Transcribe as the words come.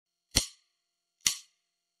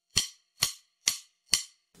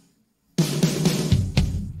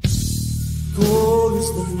is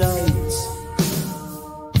the night,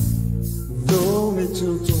 lonely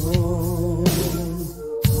till dawn.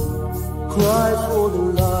 Cry for the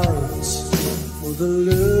light, for the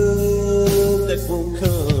love that won't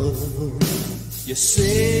come. You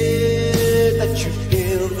said that you'd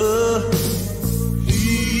never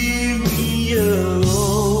leave me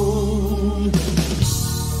alone.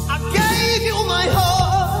 I gave you my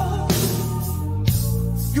heart,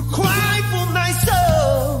 you cried for my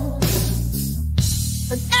soul.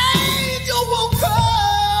 An angel won't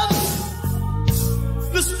come,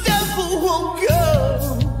 this devil won't go.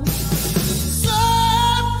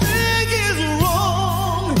 Something is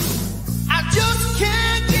wrong, I just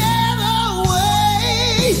can't get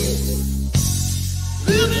away.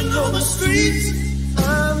 Living on the streets,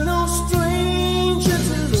 I'm no stranger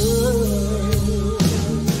to love.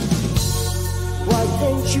 Why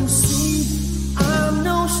can't you see I'm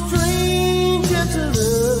no stranger to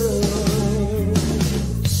love?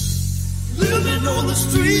 Living on the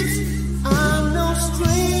streets, I'm no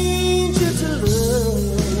stranger to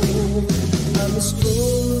love. I'm a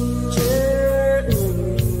stranger in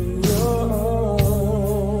your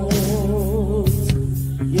arms.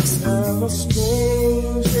 Yes, I'm a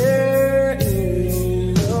stranger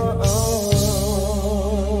in your arms.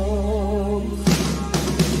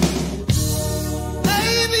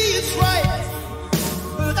 Maybe it's right,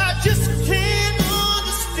 but I just can't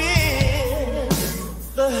understand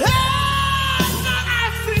the hurt that I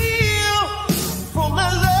feel from my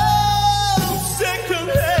love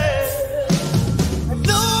secondhand. I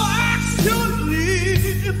know I should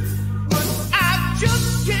leave, but I just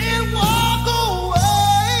can't walk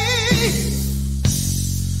away.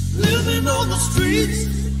 Living on the streets,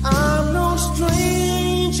 I'm no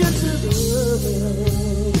stranger to love.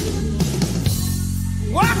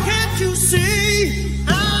 Why can't you see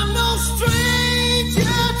I'm no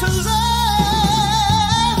stranger to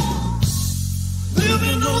love?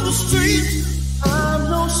 Living on the streets, I'm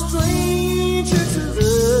no stranger to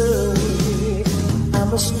love.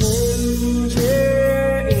 I'm a stranger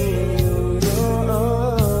in your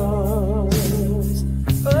arms.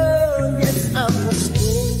 Oh yes, I'm a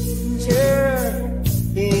stranger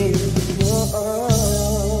in your arms.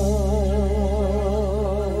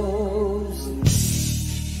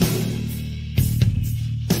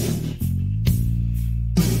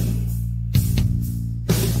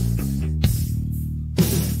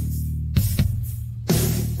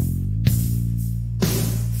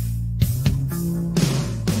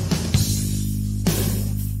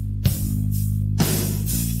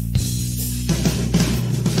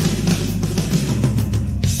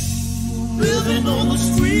 Living on the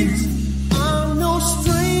streets, I'm no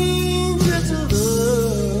stranger to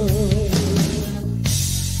love.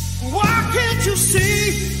 Why can't you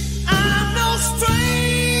see I'm no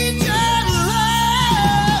stranger to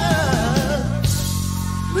love?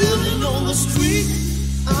 Living on the street,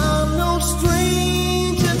 I'm no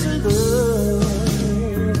stranger to love.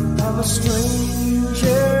 I'm a stranger.